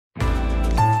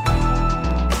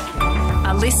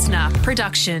listener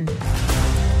production.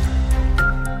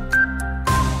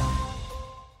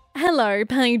 Hello,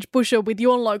 Paige Busher with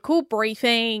your local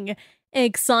briefing.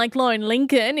 Ex-Cyclone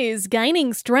Lincoln is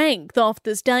gaining strength off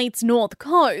the state's north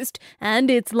coast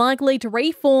and it's likely to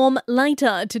reform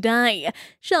later today.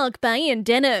 Shark Bay and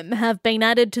Denham have been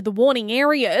added to the warning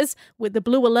areas, with the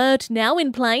blue alert now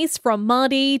in place from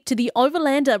Mardi to the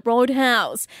Overlander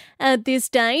Roadhouse. At this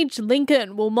stage,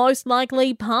 Lincoln will most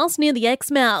likely pass near the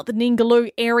Exmouth Ningaloo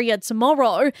area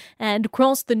tomorrow and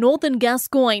cross the northern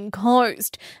Gascoyne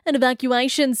coast. An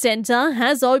evacuation centre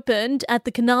has opened at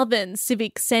the Carnarvon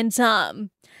Civic Centre.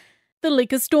 The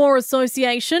Liquor Store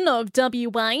Association of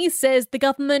WA says the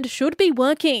government should be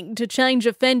working to change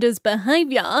offenders'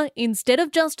 behaviour instead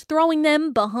of just throwing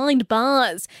them behind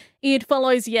bars. It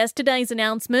follows yesterday's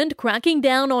announcement cracking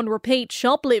down on repeat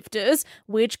shoplifters,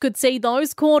 which could see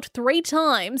those caught 3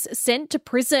 times sent to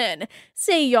prison.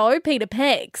 CEO Peter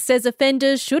Peck says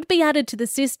offenders should be added to the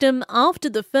system after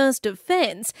the first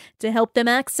offence to help them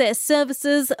access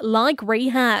services like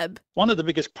rehab. One of the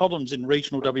biggest problems in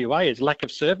regional WA is lack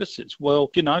of services. Well,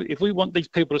 if we want these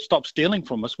people to stop stealing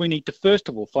from us, we need to first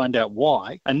of all find out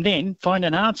why and then find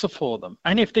an answer for them.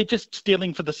 And if they're just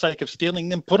stealing for the sake of stealing,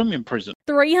 then put them in prison.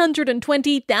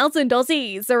 320,000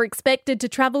 Aussies are expected to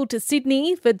travel to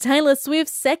Sydney for Taylor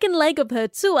Swift's second leg of her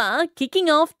tour, kicking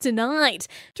off tonight.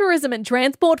 Tourism and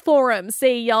Transport Forum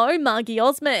CEO Margie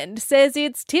Osmond says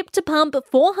it's tipped to pump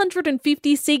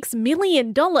 $456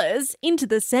 million into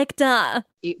the sector.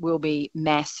 It will be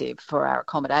massive for our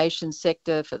accommodation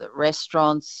sector, for the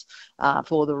restaurants,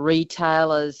 for the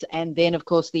retailers, and then, of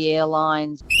course, the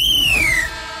airlines.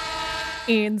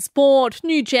 In sport,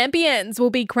 new champions will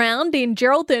be crowned in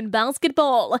Geraldton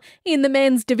basketball. In the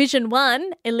men's Division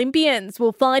 1, Olympians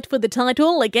will fight for the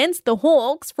title against the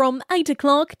Hawks from 8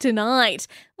 o'clock tonight.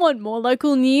 Want more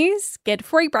local news? Get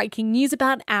free breaking news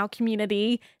about our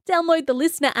community. Download the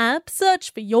Listener app,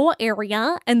 search for your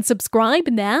area and subscribe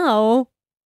now.